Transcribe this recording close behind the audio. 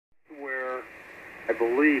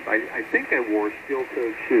believe, I think I wore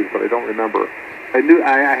steel-toed shoes, but I don't remember. I knew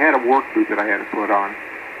I had a work boot that I had to put on,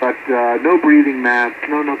 but no breathing mask,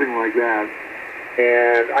 no nothing like that.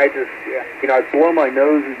 And I just, I'd blow my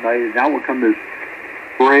nose at night, and out would come this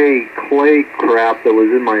gray clay crap that was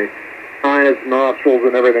in my eyes, nostrils,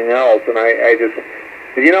 and everything else. And I just,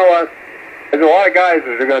 you know what? There's a lot of guys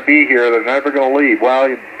that are going to be here that are never going to leave.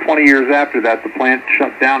 Well, 20 years after that, the plant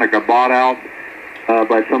shut down. It got bought out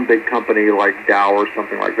by some big company like Dow or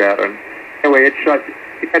something like that. And anyway, it got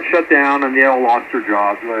shut down, and they all lost their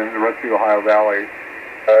jobs in the rest of the Ohio Valley.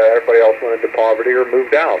 Everybody else went into poverty or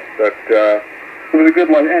moved out. But it was a good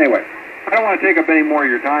life. Anyway, I don't want to take up any more of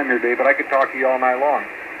your time here, Dave, but I could talk to you all night long.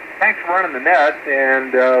 Thanks for running the net,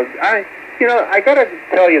 and I got to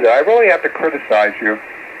tell you that I really have to criticize you.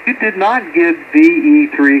 You did not give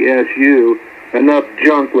VE3SU enough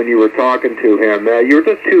junk when you were talking to him. You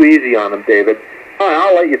were just too easy on him, David.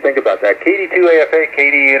 I'll let you think about that. KD2AFA,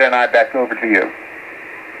 KD8, and I back over to you.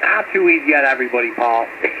 Not too easy on everybody, Paul.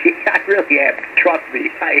 I really am. Trust me,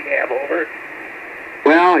 I am, over.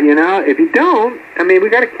 Well, if you don't, we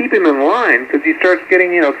got to keep him in line because he starts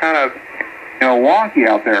getting, kind of, wonky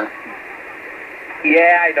out there.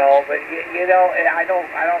 Yeah, I know, but I'm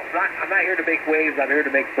not here to make waves. I'm here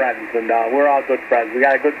to make friends, and we're all good friends. We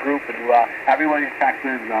got a good group, and everybody in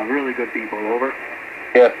Texas, really good people. Over.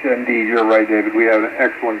 Yes, indeed, you're right, David. We have an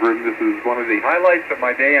excellent group. This is one of the highlights of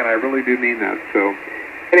my day, and I really do mean that. So,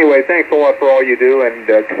 anyway, thanks a lot for all you do, and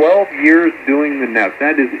 12 years doing the net.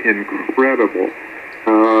 That is incredible.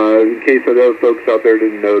 In case of those folks out there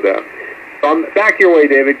didn't know that. Back your way,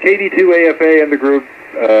 David. KD2AFA and the group.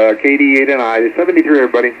 KD8 and I, 73,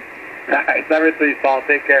 everybody. All right, 73, Paul.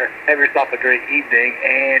 Take care. Have yourself a great evening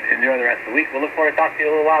and enjoy the rest of the week. We'll look forward to talking to you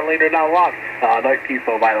a little while later down the line. Nice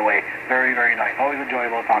peaceful, by the way. Very, very nice. Always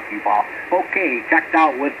enjoyable to talk to you, Paul. Okay, checked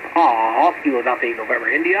out with Paul. Kilo Delta 8 November,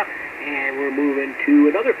 India. And we're moving to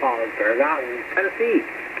another Paul in Paragon, Tennessee.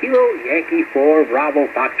 Kilo Yankee 4 Bravo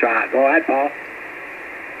Foxtrot. Go ahead, Paul.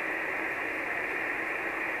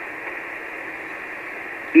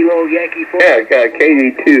 Kilo Yankee 4. Yeah,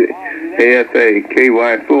 KD2 AFA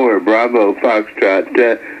KY4 Bravo Foxtrot.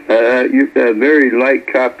 You've a very light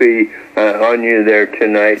copy on you there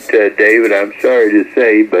tonight, David. I'm sorry to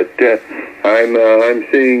say, but I'm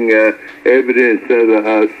seeing evidence of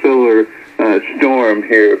a solar storm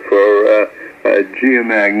here for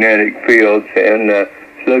geomagnetic fields, and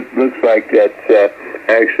looks like that's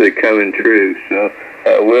actually coming true. So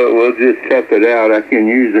we'll just tough it out. I can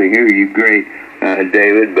usually hear you great,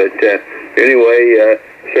 David, but anyway,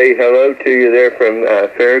 say hello to you there from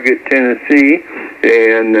Farragut, Tennessee,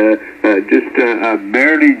 and just a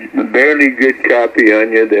barely good copy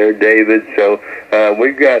on you there, David. So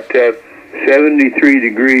we've got 73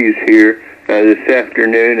 degrees here this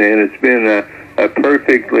afternoon, and it's been a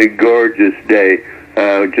perfectly gorgeous day.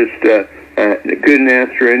 Couldn't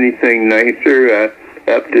ask for anything nicer.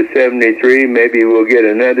 Up to 73, maybe we'll get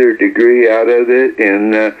another degree out of it,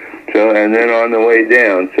 and then on the way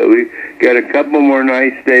down. So we got a couple more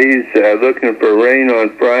nice days, looking for rain on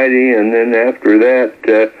Friday, and then after that,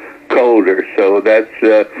 colder. So that's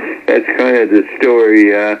kind of the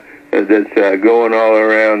story that's going all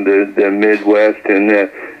around the Midwest and the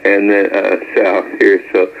South here.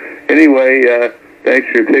 So anyway, thanks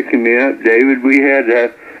for picking me up, David. We had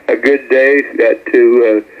a good day. Got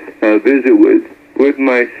to visit with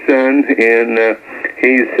my son, and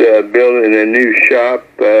he's building a new shop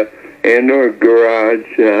and/or garage.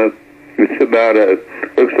 It's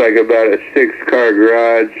looks like about a 6-car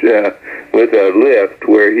garage with a lift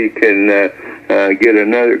where he can get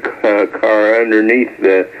another car underneath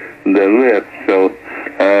the lift. So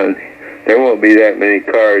there won't be that many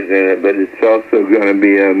cars in it, but it's also going to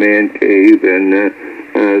be a man cave, and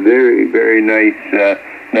very, very nice.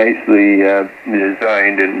 Nicely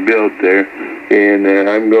designed and built there, and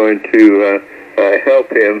I'm going to help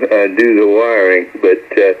him do the wiring. But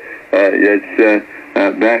it's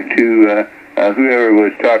back to whoever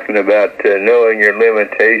was talking about knowing your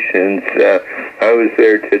limitations. I was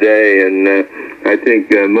there today, and I think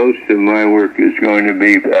most of my work is going to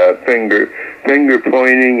be finger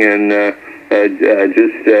pointing and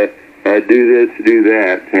just do this, do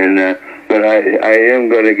that, and. But I am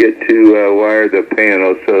going to get to wire the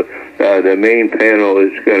panel, so the main panel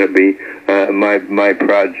is going to be my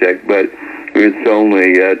project, but it's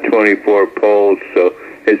only 24 poles, so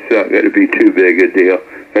it's not going to be too big a deal.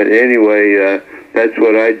 But anyway, that's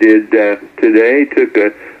what I did today. Took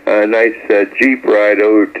a nice Jeep ride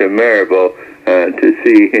over to Maribel to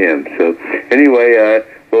see him. So anyway,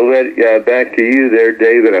 we'll let back to you there,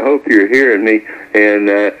 David. I hope you're hearing me, and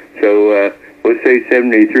so we'll say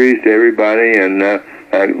 73s to everybody, and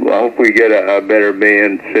I hope we get a better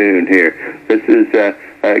band soon here. This is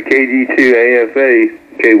KG2AFA,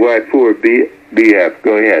 KY4BF.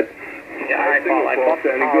 Go ahead. Yeah, all right, Paul. I bumped the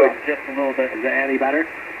power up just a little bit. Is that any better?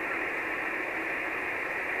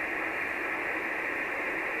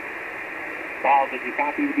 Paul, did you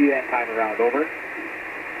copy me that time around? Over.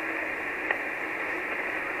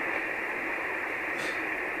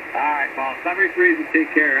 All right, Paul. 73s and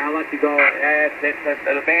take care. I'll let you go.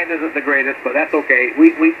 The band isn't the greatest, but that's okay.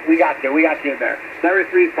 We got you. We got you in there.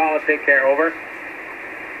 73s, Paul, and take care. Over.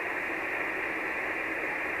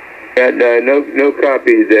 Got no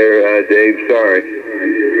copies there, Dave. Sorry.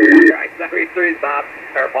 All right, 73s, Bob.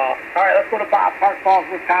 Or Paul. All right, let's go to Bob. Park Falls,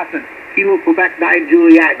 Wisconsin. Kilo, Quebec 9,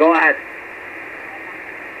 Juliet. Go ahead.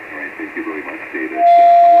 All right, thank you very much, David.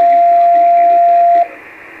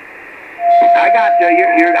 I got you.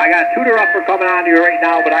 I got a tutor upper coming on to you right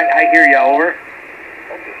now, but I hear you. Over.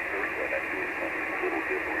 Okay, very good. I'm doing something a little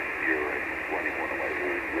different here. I'm running one of my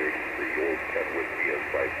old rigs, the old Kenwood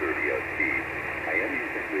BS530ST. I am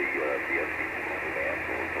using the BSC component amp,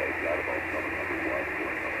 so I've got about 700 watts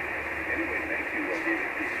going on it. Anyway, thank you, David,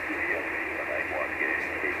 for the night one game,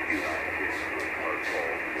 KQ9 game for Park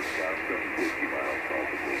Falls, Wisconsin, 50 miles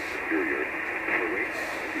south of Lake Superior. So right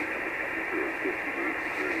now, we have a temperature of 58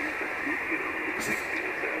 degrees and humidity of 60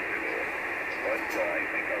 this afternoon. But I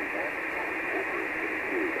think our warm over is going to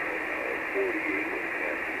cool down now at 48 with a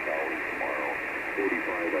chance of showers tomorrow,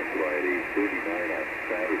 45 on Friday, 39 on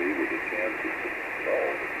Saturday with a chance of some snow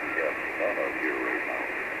that we have none of here right now.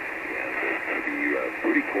 And it's going to be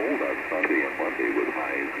pretty cold on Sunday and Monday with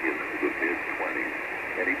highs into the mid-20s.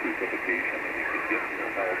 Any precipitation that we could get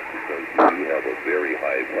will help because we do have a very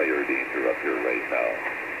high fire danger up here right now.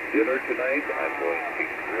 Dinner tonight, I'm going to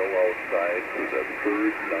grill outside for the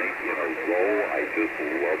third night in a row. I just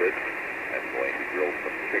love it. I'm going to grill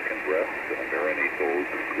some chicken breasts and marinate those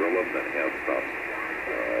and grill them and have some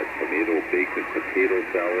tomato, bacon, potato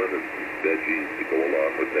salad and some veggies to go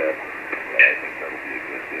along with that. I think that'll be a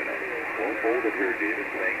good dinner. Won't hold it here, David.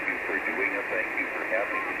 Thank you for doing it. Thank you for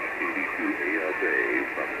having me. KD2AFA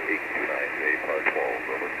from KQ9J Park Falls.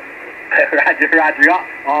 Over. Roger.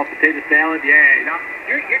 Oh, potato salad. Yeah. You know,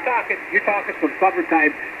 you're talking some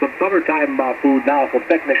summertime food now, some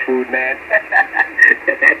picnic food, man.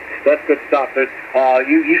 That's good stuff.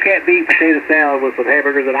 You can't beat potato salad with some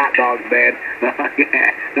hamburgers and hot dogs, man.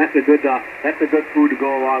 Yeah, that's a good food to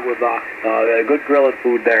go along with good grilling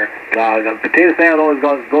food there. Potato salad always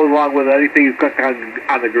goes along with anything you cook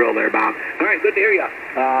on the grill there, Bob. All right, good to hear you.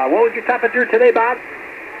 What was your temperature today, Bob?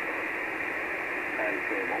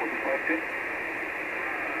 What was the question?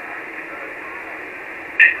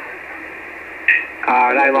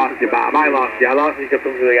 I lost you, Bob. I lost you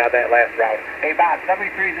completely on that last round. Hey, Bob,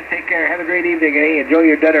 73s and take care. Have a great evening, and hey, enjoy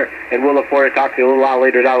your dinner. And we'll look forward to talking to you a little while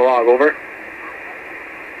later down the log. Over.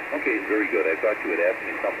 Okay, very good. I thought you had asked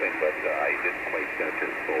me something, but I didn't quite catch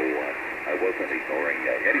it, so I wasn't ignoring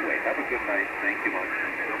you. Anyway, have a good night. Thank you much.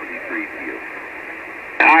 73 to you.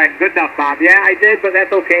 All right, good enough, Bob. Yeah, I did, but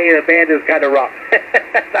that's okay. The band is kind of rough.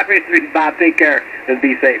 73, Bob. Take care and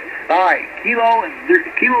be safe. All right, Kilo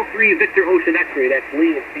 3 Victor Ocean X-Ray. That's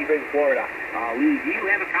Lee in Sebring, Florida. Lee, do you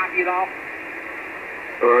have a copy at all?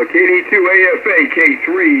 KD2AFA, K3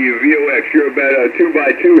 VOX. You're about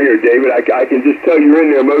 2x2 here, David. I can just tell you're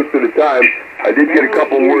in there most of the time. I did get a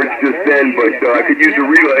couple words just then, but I could use a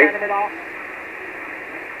relay.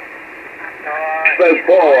 Says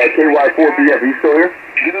Paul, KY4BF. You still here?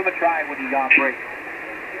 Give him a try when he's on break.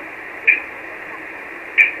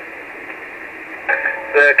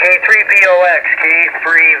 The K3VOX,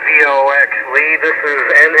 K3VOX, Lee, this is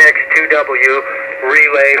NX2W,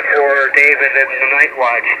 relay for David in the Night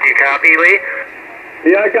Watch. Do you copy, Lee?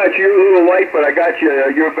 Yeah, I got you. You're a little light, but I got you.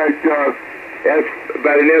 You're about an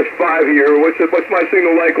S5 here. What's my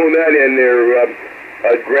signal like on that end there,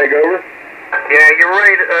 Greg, over? Yeah, you're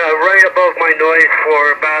right above my noise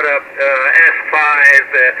for about a S5.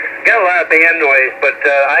 Got a lot of band noise, but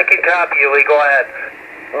I can copy you, Lee. Go ahead.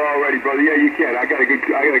 Alrighty, brother. Yeah, you can. I got a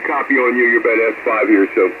copy on you. You're about S5 here,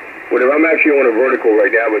 so whatever. I'm actually on a vertical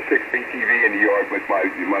right now with 6 BTV in the yard with my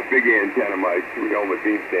big antenna, my 2-helmet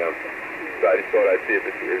beams down. So I just thought I'd see if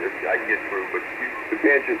I can get through, but the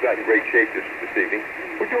band's just not in great shape this evening.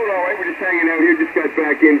 We're doing all right. We're just hanging out here. Just got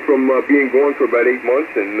back in from being gone for about 8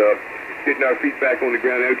 months and getting our feet back on the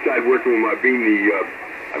ground outside working with my beam.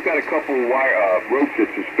 I've got a couple ropes that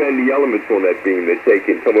suspend the elements on that beam that take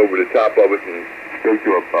and come over the top of it and go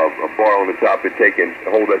to a bar on the top that take and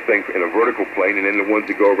hold that thing in a vertical plane, and then the ones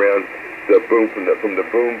that go around the boom from the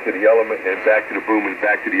boom to the element and back to the boom and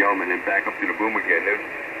back to the element and back up to the boom again.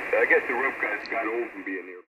 I guess the rope got old from being here.